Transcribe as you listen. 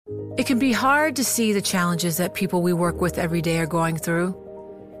It can be hard to see the challenges that people we work with every day are going through.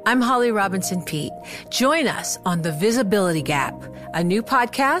 I'm Holly Robinson Pete. Join us on The Visibility Gap, a new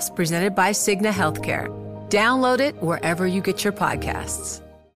podcast presented by Cigna Healthcare. Download it wherever you get your podcasts.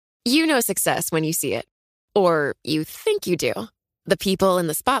 You know success when you see it. Or you think you do. The people in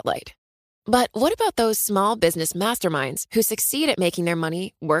the spotlight. But what about those small business masterminds who succeed at making their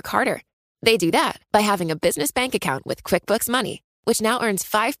money work harder? They do that by having a business bank account with QuickBooks Money, which now earns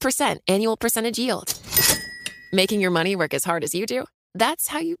 5% annual percentage yield. Making your money work as hard as you do? That's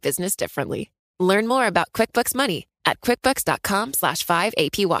how you business differently. Learn more about QuickBooks Money at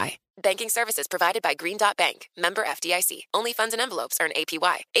quickbooks.com/5APY. Banking services provided by Green Dot Bank. Member FDIC. Only funds and envelopes earn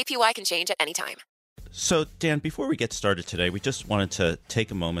APY. APY can change at any time. So, Dan, before we get started today, we just wanted to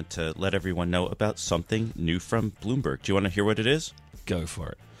take a moment to let everyone know about something new from Bloomberg. Do you want to hear what it is? Go for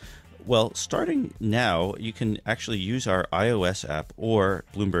it. Well, starting now, you can actually use our iOS app or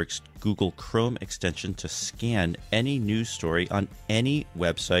Bloomberg's Google Chrome extension to scan any news story on any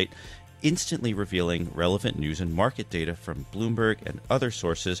website, instantly revealing relevant news and market data from Bloomberg and other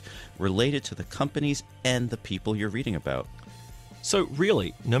sources related to the companies and the people you're reading about. So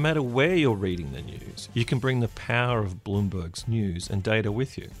really, no matter where you're reading the news, you can bring the power of Bloomberg's news and data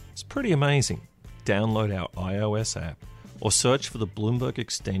with you. It's pretty amazing. Download our iOS app or search for the Bloomberg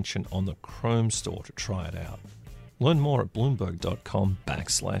extension on the Chrome store to try it out. Learn more at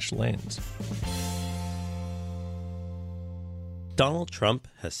bloomberg.com/lens. Donald Trump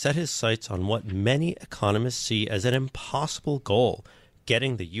has set his sights on what many economists see as an impossible goal,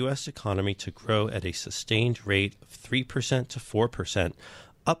 getting the U.S. economy to grow at a sustained rate of 3% to 4%,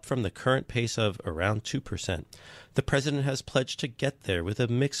 up from the current pace of around 2%. The president has pledged to get there with a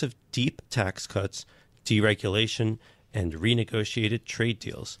mix of deep tax cuts, deregulation, and renegotiated trade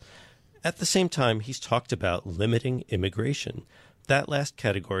deals. At the same time, he's talked about limiting immigration. That last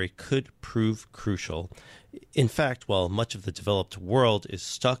category could prove crucial. In fact, while much of the developed world is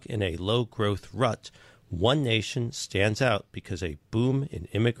stuck in a low-growth rut, one nation stands out because a boom in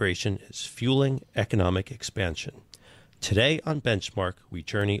immigration is fueling economic expansion. Today on Benchmark, we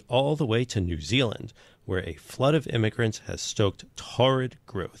journey all the way to New Zealand, where a flood of immigrants has stoked torrid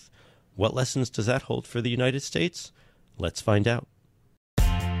growth. What lessons does that hold for the United States? Let's find out.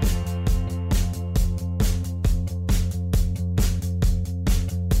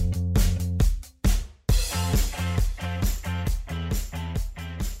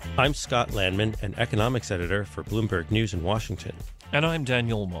 I'm Scott Landman, an economics editor for Bloomberg News in Washington. And I'm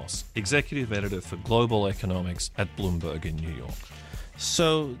Daniel Moss, executive editor for global economics at Bloomberg in New York.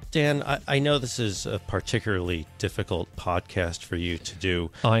 So, Dan, I know this is a particularly difficult podcast for you to do.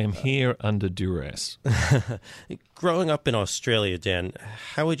 I am here under duress. Growing up in Australia, Dan,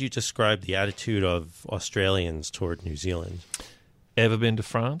 how would you describe the attitude of Australians toward New Zealand? Ever been to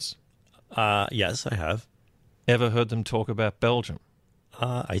France? Yes, I have. Ever heard them talk about Belgium?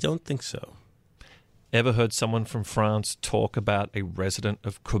 I don't think so. Ever heard someone from France talk about a resident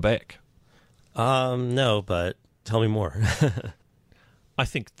of Quebec? No, but tell me more. I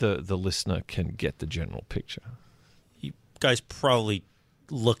think the listener can get the general picture. You guys probably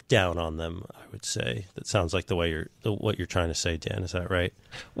look down on them, I would say. That sounds like what you're trying to say, Dan. Is that right?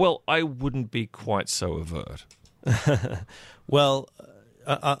 Well, I wouldn't be quite so overt. Well,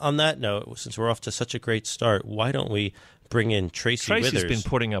 on that note, since we're off to such a great start, why don't we bring in Tracy Withers? Tracy's been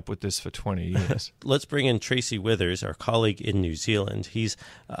putting up with this for 20 years. Let's bring in Tracy Withers, our colleague in New Zealand. He's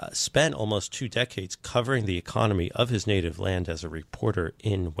spent almost 2 decades covering the economy of his native land as a reporter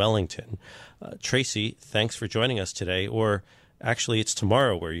in Wellington. Tracy, thanks for joining us today, or actually it's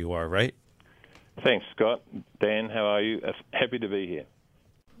tomorrow where you are, right? Thanks, Scott. Dan, how are you? Happy to be here.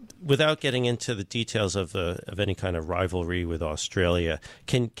 Without getting into the details of any kind of rivalry with Australia,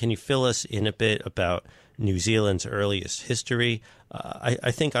 can you fill us in a bit about New Zealand's earliest history?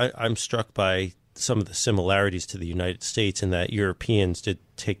 I think I'm struck by some of the similarities to the United States in that Europeans did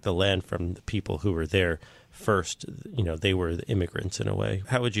take the land from the people who were there first. You know, they were the immigrants in a way.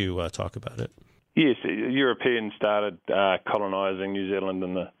 How would you talk about it? Yes, Europeans started colonising New Zealand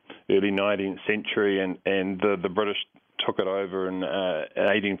in the early 19th century, and the British took it over in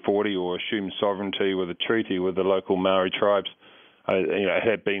 1840 or assumed sovereignty with a treaty with the local Maori tribes. It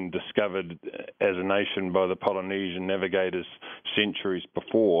had been discovered as a nation by the Polynesian navigators centuries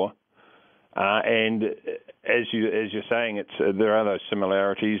before. And as you're saying, there are those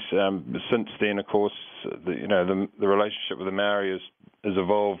similarities. Since then, of course, the relationship with the Maori has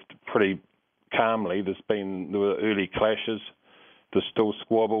evolved pretty calmly. There were early clashes. There's still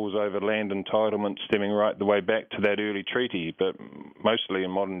squabbles over land entitlement stemming right the way back to that early treaty. But mostly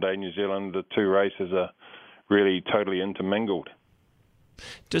in modern-day New Zealand, the two races are really totally intermingled.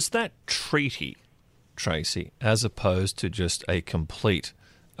 Does that treaty, Tracy, as opposed to just a complete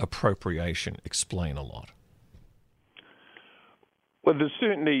appropriation, explain a lot? Well, there's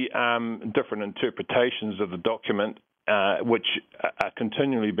certainly different interpretations of the document, which are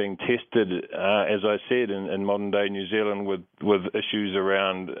continually being tested, as I said, in modern-day New Zealand with issues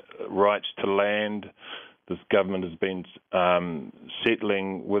around rights to land. This government has been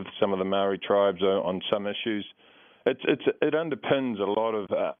settling with some of the Maori tribes on some issues. It underpins a lot of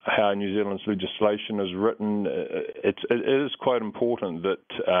how New Zealand's legislation is written. It is quite important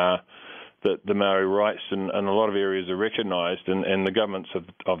that the Maori rights in a lot of areas are recognised, and the governments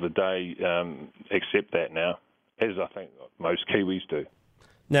of the day accept that now, as I think most Kiwis do.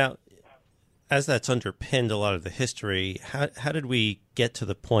 Now, as that's underpinned a lot of the history, how did we get to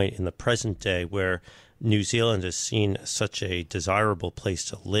the point in the present day where New Zealand is seen as such a desirable place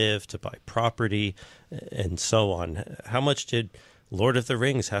to live, to buy property, and so on? How much did Lord of the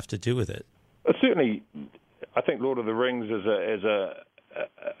Rings have to do with it? Certainly, I think Lord of the Rings is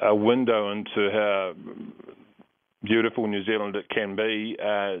a window into how beautiful New Zealand it can be.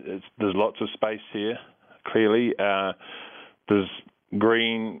 There's lots of space here, clearly. There's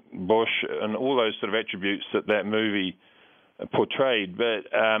green, bush, and all those sort of attributes that movie portrayed. But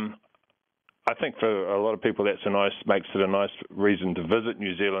I think for a lot of people makes it a nice reason to visit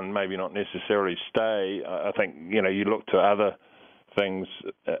New Zealand, maybe not necessarily stay. I think, you look to other things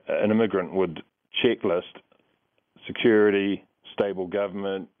an immigrant would checklist: security, stable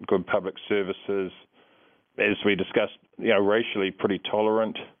government, good public services, as we discussed, racially pretty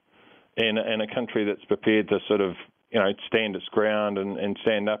tolerant, and a country that's prepared to sort of, stand its ground and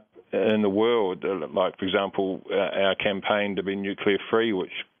stand up in the world. Like, for example, our campaign to be nuclear free,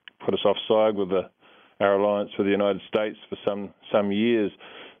 which put us offside with our alliance with the United States for some years.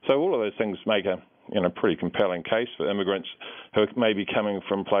 So all of those things make a pretty compelling case for immigrants who may be coming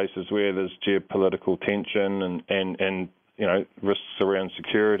from places where there's geopolitical tension and risks around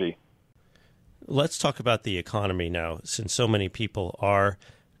security. Let's talk about the economy now, since so many people are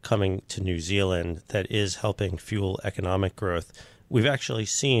coming to New Zealand. That is helping fuel economic growth. We've actually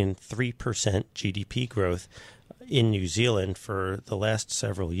seen 3% GDP growth in New Zealand for the last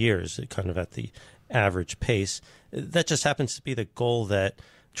several years, kind of at the average pace. That just happens to be the goal that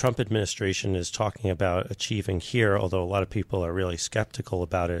Trump administration is talking about achieving here, although a lot of people are really skeptical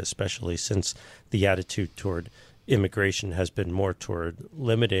about it, especially since the attitude toward immigration has been more toward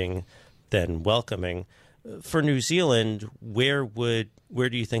limiting than welcoming. For New Zealand, where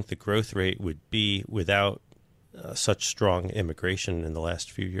do you think the growth rate would be without such strong immigration in the last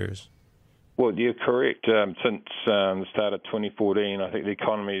few years? Well, you're correct. Since the start of 2014, I think the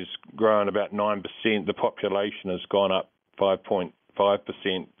economy's grown about 9%. The population has gone up 5.5%,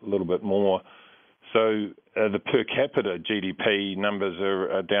 a little bit more. So the per capita GDP numbers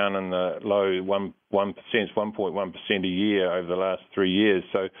are down in the low 1%, 1.1% a year over the last 3 years.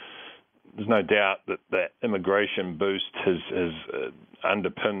 So there's no doubt that immigration boost has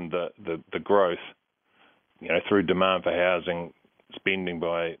underpinned the growth, through demand for housing, spending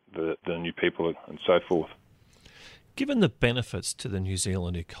by the new people, and so forth. Given the benefits to the New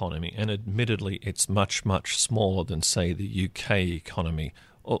Zealand economy, and admittedly it's much, much smaller than, say, the UK economy,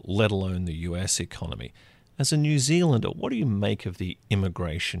 or let alone the US economy, as a New Zealander, what do you make of the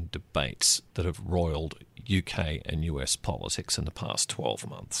immigration debates that have roiled UK and US politics in the past 12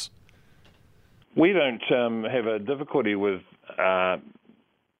 months? We don't have a difficulty with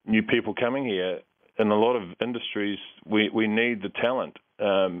new people coming here. In a lot of industries, we need the talent.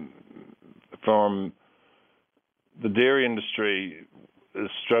 From the dairy industry,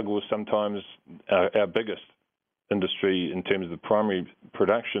 struggles sometimes our biggest industry in terms of the primary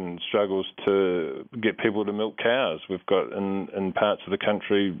production, struggles to get people to milk cows. We've got in parts of the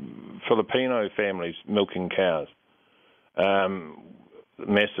country Filipino families milking cows.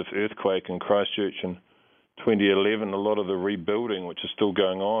 Massive earthquake in Christchurch in 2011. A lot of the rebuilding, which is still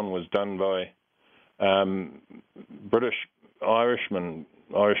going on, was done by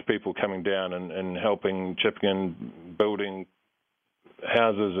Irish people coming down and helping, chipping in, building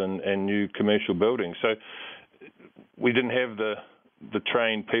houses and new commercial buildings. So we didn't have the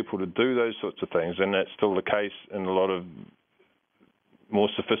trained people to do those sorts of things, and that's still the case in a lot of more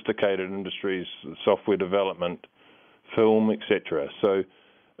sophisticated industries, software development, film, etc. So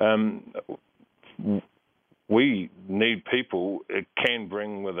we need people. It can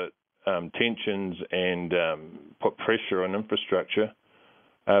bring with it tensions and put pressure on infrastructure.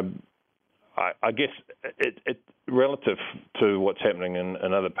 I guess it relative to what's happening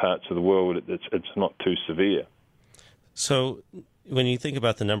in other parts of the world, it's not too severe. So when you think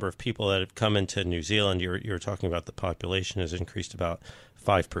about the number of people that have come into New Zealand, you're talking about the population has increased about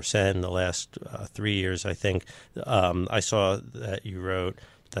 5% in the last 3 years, I think. I saw that you wrote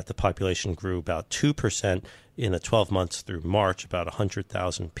that the population grew about 2% in the 12 months through March, about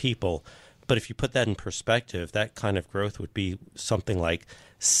 100,000 people. But if you put that in perspective, that kind of growth would be something like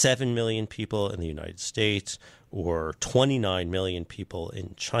 7 million people in the United States or 29 million people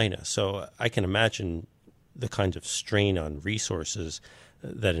in China. So I can imagine the kind of strain on resources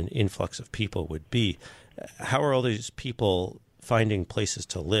that an influx of people would be. How are all these people finding places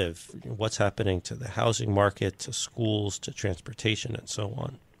to live? What's happening to the housing market, to schools, to transportation, and so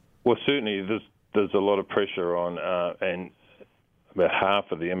on? Well, certainly there's a lot of pressure on, and about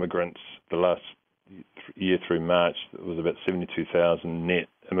half of the immigrants the last year through March, it was about 72,000 net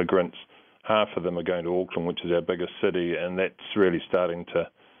immigrants. Half of them are going to Auckland, which is our biggest city, and that's really starting to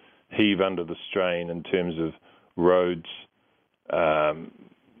heave under the strain in terms of roads,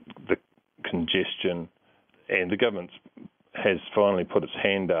 the congestion, and the government has finally put its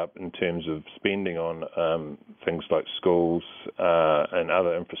hand up in terms of spending on things like schools and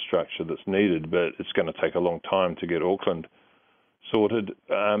other infrastructure that's needed, but it's going to take a long time to get Auckland sorted.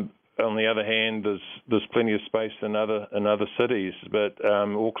 On the other hand, there's plenty of space in other cities, but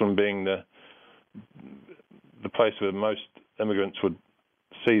Auckland being the place where most immigrants would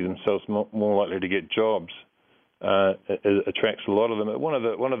see themselves more likely to get jobs, it attracts a lot of them. One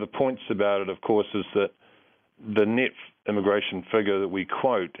of the points about it, of course, is that the net immigration figure that we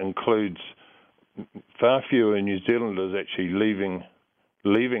quote includes far fewer New Zealanders actually leaving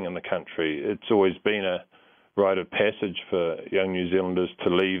in the country. It's always been a rite of passage for young New Zealanders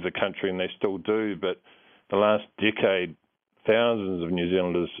to leave the country, and they still do. But the last decade, thousands of New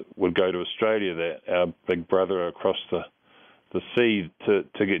Zealanders would go to Australia, our big brother across the sea,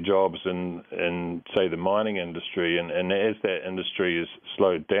 to get jobs in say the mining industry, and as that industry is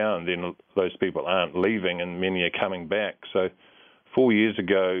slowed down, then those people aren't leaving and many are coming back. So 4 years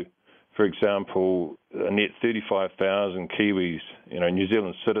ago, for example, a net 35,000 Kiwis, New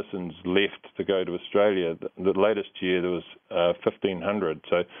Zealand citizens left to go to Australia. The latest year there was 1,500.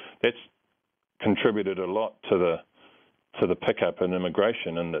 So that's contributed a lot to the pickup in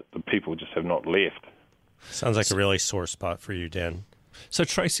immigration, and that the people just have not left. Sounds like a really sore spot for you, Dan. So,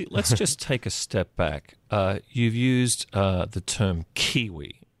 Tracy, let's just take a step back. You've used the term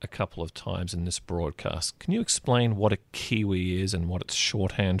Kiwi a couple of times in this broadcast. Can you explain what a Kiwi is and what it's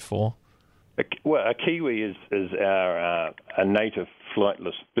shorthand for? Well, a Kiwi is our a native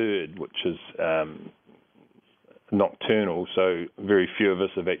flightless bird, which is nocturnal, so very few of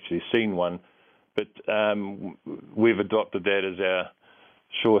us have actually seen one. But we've adopted that as our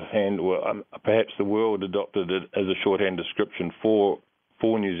shorthand, or perhaps the world adopted it as a shorthand description for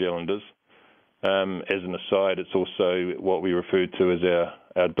New Zealanders. As an aside, it's also what we refer to as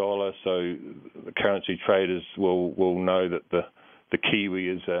our dollar. So the currency traders will know that the Kiwi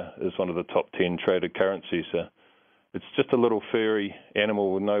is one of the top 10 traded currencies. It's just a little furry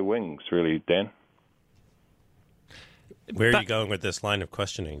animal with no wings, really, Dan. Where are you going with this line of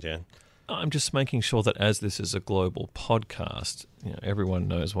questioning, Dan? I'm just making sure that as this is a global podcast, everyone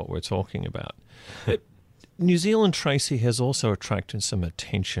knows what we're talking about. New Zealand, Tracy, has also attracted some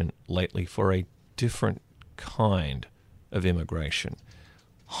attention lately for a different kind of immigration.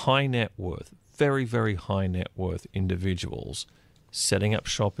 High net worth, very, very high net worth individuals setting up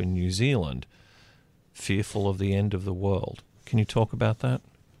shop in New Zealand, fearful of the end of the world. Can you talk about that?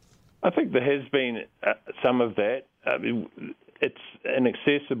 I think there has been some of that. It's an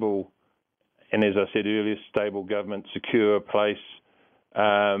accessible and, as I said earlier, stable government, secure place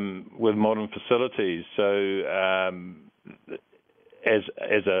with modern facilities. So I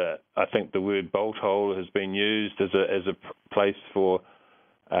think the word bolt hole has been used as a place for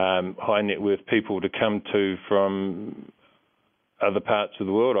high net worth people to come to from other parts of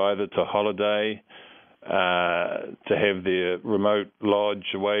the world, either to holiday, to have their remote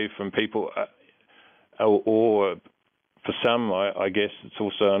lodge away from people, or for some, I guess it's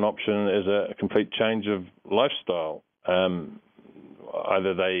also an option as a complete change of lifestyle.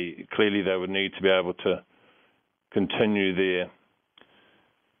 Either they would need to be able to continue their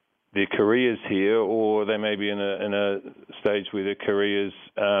careers here, or they may be in a stage where their careers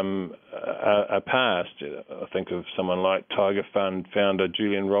are past. I think of someone like Tiger Fund founder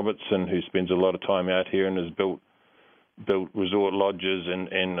Julian Robertson, who spends a lot of time out here and has built resort lodges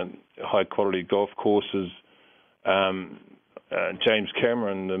and high quality golf courses. James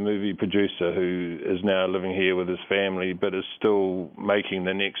Cameron, the movie producer, who is now living here with his family, but is still making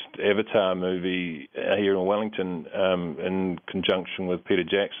the next Avatar movie here in Wellington in conjunction with Peter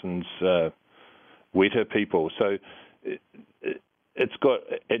Jackson's Weta people. So it's got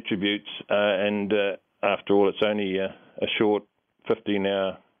attributes, and after all, it's only a short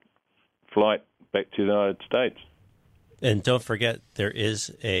 15-hour flight back to the United States. And don't forget, there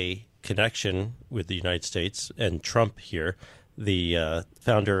is a connection with the United States and Trump here. The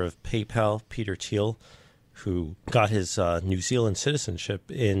founder of PayPal, Peter Thiel, who got his New Zealand citizenship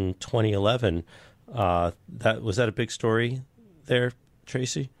in 2011. Was that a big story there,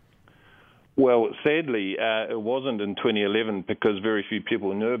 Tracy? Well, sadly, it wasn't in 2011 because very few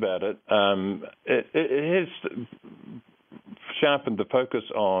people knew about it. It has sharpened the focus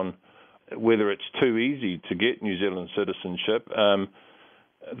on whether it's too easy to get New Zealand citizenship.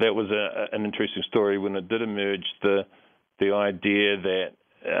 That was an interesting story when it did emerge, the idea that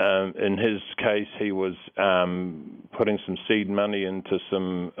in his case he was putting some seed money into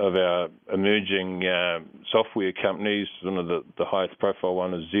some of our emerging software companies. One of the highest profile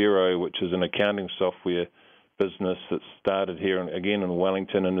one is Xero, which is an accounting software business that started here again in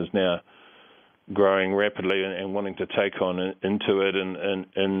Wellington and is now growing rapidly and wanting to take on into it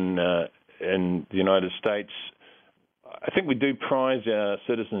in the United States. I think we do prize our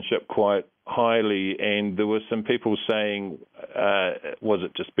citizenship quite highly, and there were some people saying, was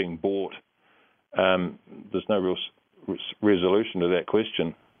it just being bought? There's no real resolution to that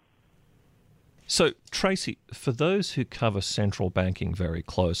question. So, Tracy, for those who cover central banking very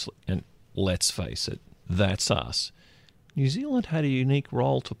closely, and let's face it, that's us, New Zealand had a unique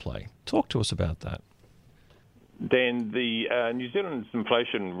role to play. Talk to us about that. Dan, the New Zealand's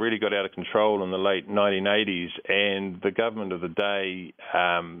inflation really got out of control in the late 1980s, and the government of the day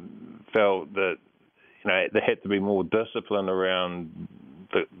felt that there had to be more discipline around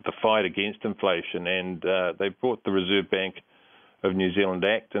the fight against inflation, and they brought the Reserve Bank of New Zealand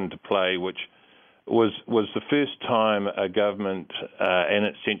Act into play, which was the first time a government and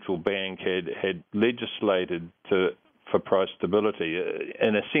its central bank had legislated for price stability.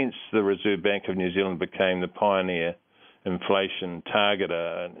 In a sense, the Reserve Bank of New Zealand became the pioneer inflation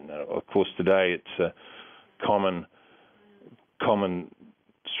targeter. Of course, today it's a common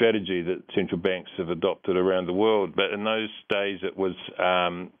strategy that central banks have adopted around the world. But in those days, it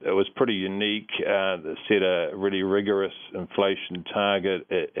was pretty unique. It set a really rigorous inflation target.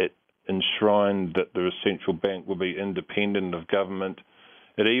 It enshrined that the central bank will be independent of government.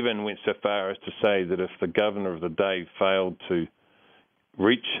 It even went so far as to say that if the governor of the day failed to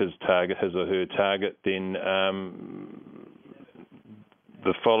reach his or her target, then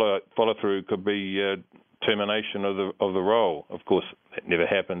the follow-through could be termination of the role. Of course, that never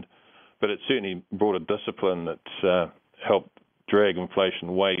happened, but it certainly brought a discipline that helped drag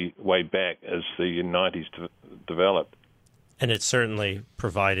inflation way back as the 90s developed. And it certainly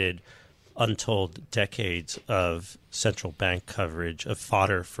provided untold decades of central bank coverage, of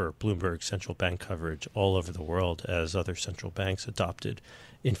fodder for Bloomberg central bank coverage all over the world as other central banks adopted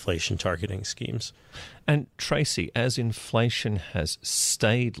inflation targeting schemes. And Tracy, as inflation has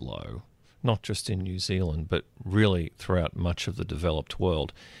stayed low, not just in New Zealand, but really throughout much of the developed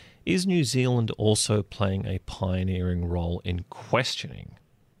world, is New Zealand also playing a pioneering role in questioning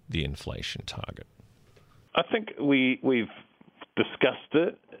the inflation target? I think we've discussed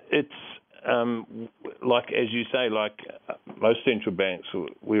it. It's like, as you say, like most central banks,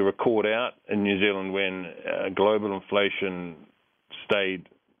 we were caught out in New Zealand when global inflation stayed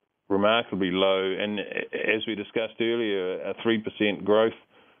remarkably low. And as we discussed earlier, a 3% growth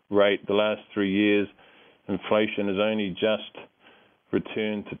rate the last 3 years, inflation has only just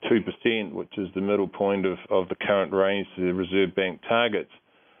returned to 2%, which is the middle point of the current range to the Reserve Bank targets.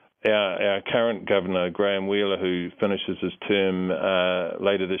 Our current governor, Graham Wheeler, who finishes his term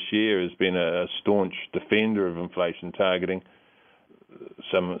later this year, has been a staunch defender of inflation targeting.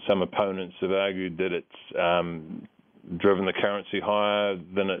 Some opponents have argued that it's driven the currency higher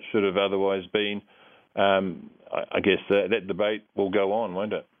than it should have otherwise been. I guess that debate will go on,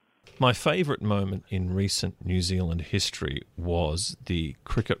 won't it? My favourite moment in recent New Zealand history was the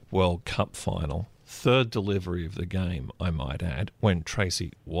Cricket World Cup final. Third delivery of the game, I might add, when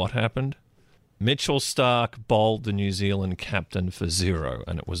Tracy, what happened? Mitchell Starc bowled the New Zealand captain for 0,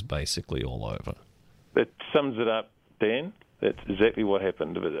 and it was basically all over. That sums it up, Dan. That's exactly what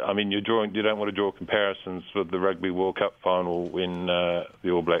happened. I mean, you don't want to draw comparisons with the Rugby World Cup final when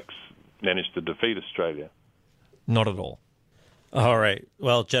the All Blacks managed to defeat Australia. Not at all. All right.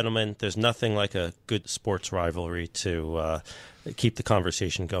 Well, gentlemen, there's nothing like a good sports rivalry to keep the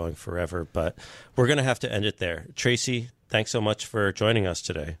conversation going forever, but we're going to have to end it there. Tracy, thanks so much for joining us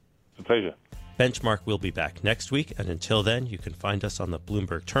today. It's a pleasure. Benchmark will be back next week, and until then, you can find us on the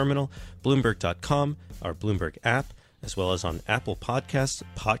Bloomberg Terminal, Bloomberg.com, our Bloomberg app, as well as on Apple Podcasts,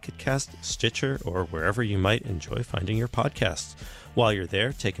 Pocket Cast, Stitcher, or wherever you might enjoy finding your podcasts. While you're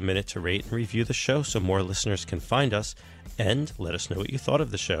there, take a minute to rate and review the show so more listeners can find us, and let us know what you thought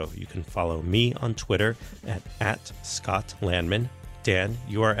of the show. You can follow me on Twitter at Scott Landman. Dan,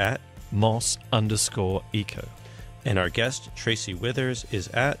 you are at Moss_eco. And our guest, Tracy Withers, is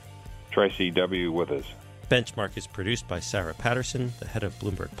at Tracy W. Withers. Benchmark is produced by Sarah Patterson. The head of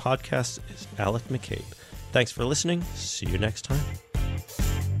Bloomberg Podcasts is Alec McCabe. Thanks for listening. See you next time.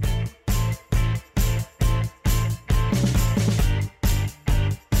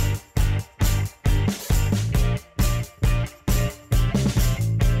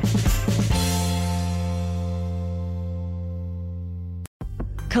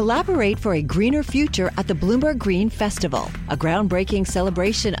 Collaborate for a greener future at the Bloomberg Green Festival, a groundbreaking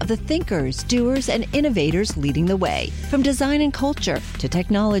celebration of the thinkers, doers, and innovators leading the way. From design and culture to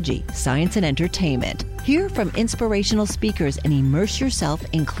technology, science, and entertainment. Hear from inspirational speakers and immerse yourself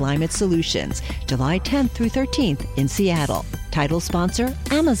in climate solutions. July 10th through 13th in Seattle. Title sponsor,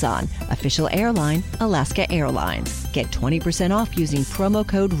 Amazon. Official airline, Alaska Airlines. Get 20% off using promo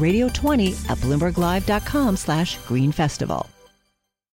code radio20 at bloomberglive.com/greenfestival.